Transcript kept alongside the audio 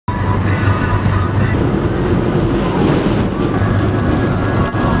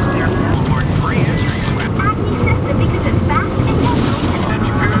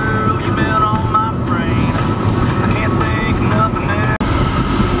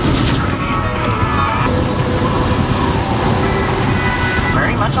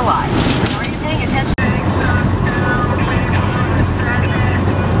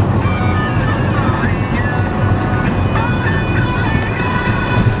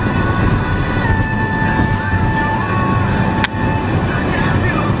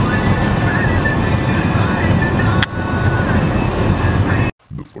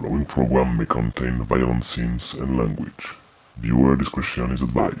program may contain violent scenes and language. Viewer discretion is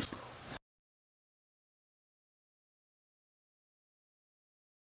advised.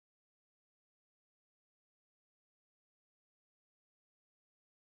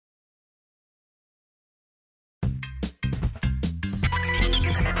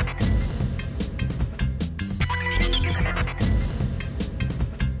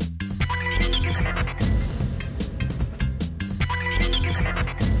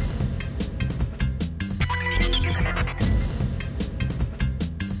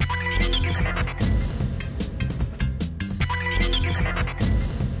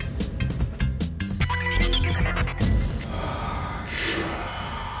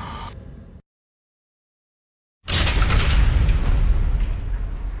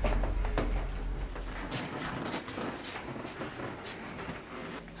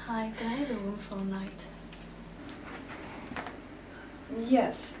 Hi, can I have a room for a night?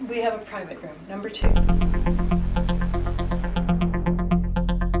 Yes, we have a private room, number 2.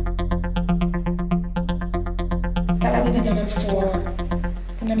 That would be the number 4.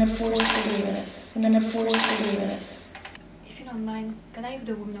 The number 4 studios. The number 4 studios. If you don't mind, can I have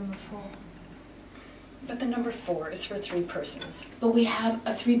the room number 4? But the number 4 is for 3 persons. But we have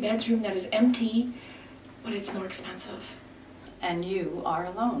a 3-bedroom that is empty, but it's more expensive. And you are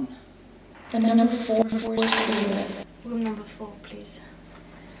alone. The number 4 studios. Room number 4, please.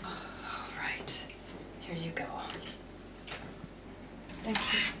 All right, here you go. Thank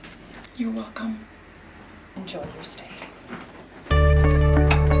you. You're welcome. Enjoy your stay.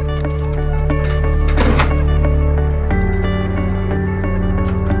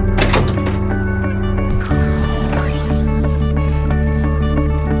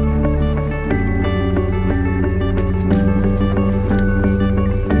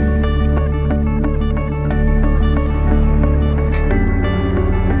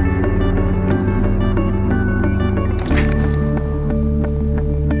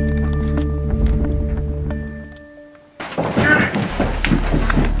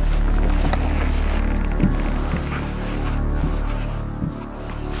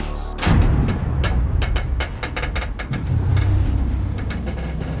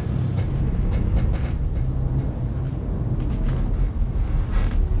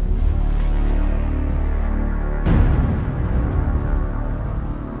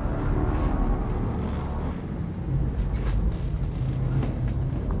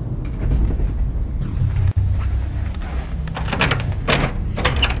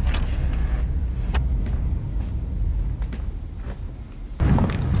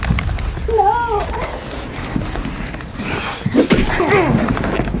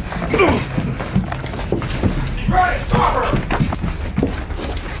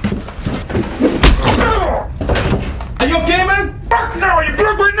 Are you okay, man? Fuck no! You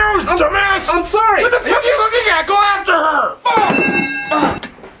broke my nose, dumbass! I'm sorry! What the fuck are you looking at? Go after her!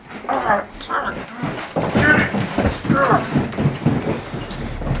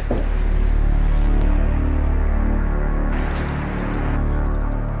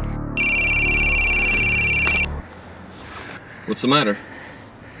 What's the matter?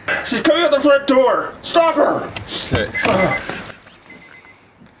 She's coming out the front door! Stop her! Okay.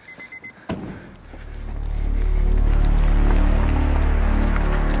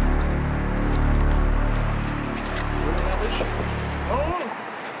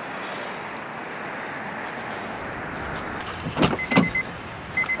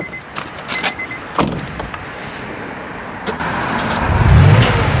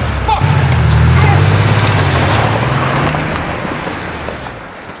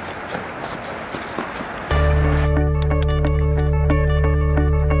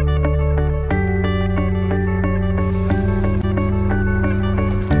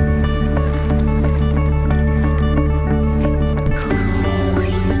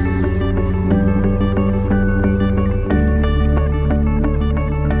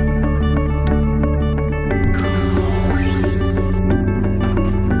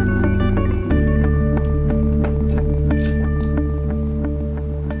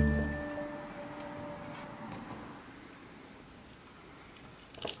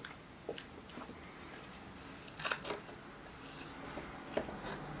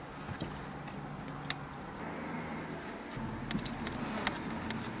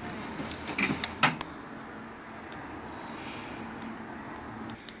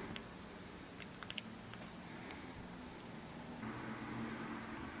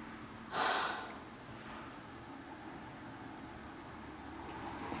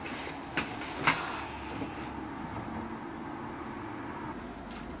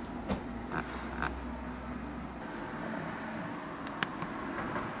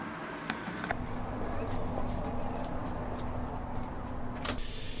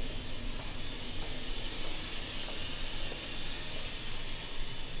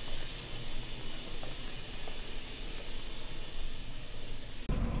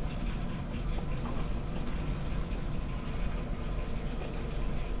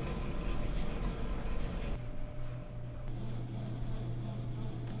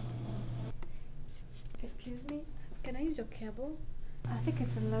 Excuse me, can I use your cable? I think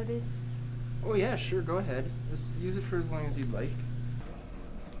it's unloaded. Oh yeah, sure, go ahead. Just use it for as long as you'd like.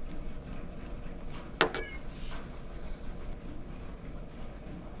 Yeah,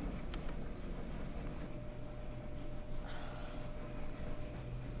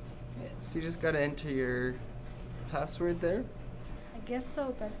 so you just gotta enter your password there. I guess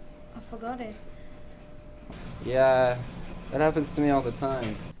so, but I forgot it. Yeah, that happens to me all the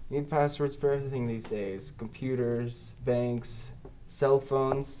time. You need passwords for everything these days. Computers, banks, cell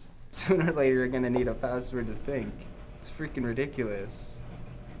phones. Sooner or later you're gonna need a password to think. It's freaking ridiculous.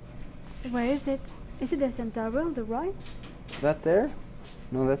 Where is it? Is it the Centaur on the right? That there?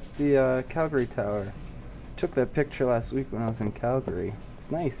 No, that's the Calgary Tower. Took that picture last week when I was in Calgary.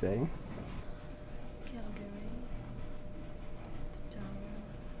 It's nice, eh? Calgary. The tower.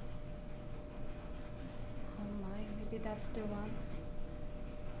 Oh my, maybe that's the one.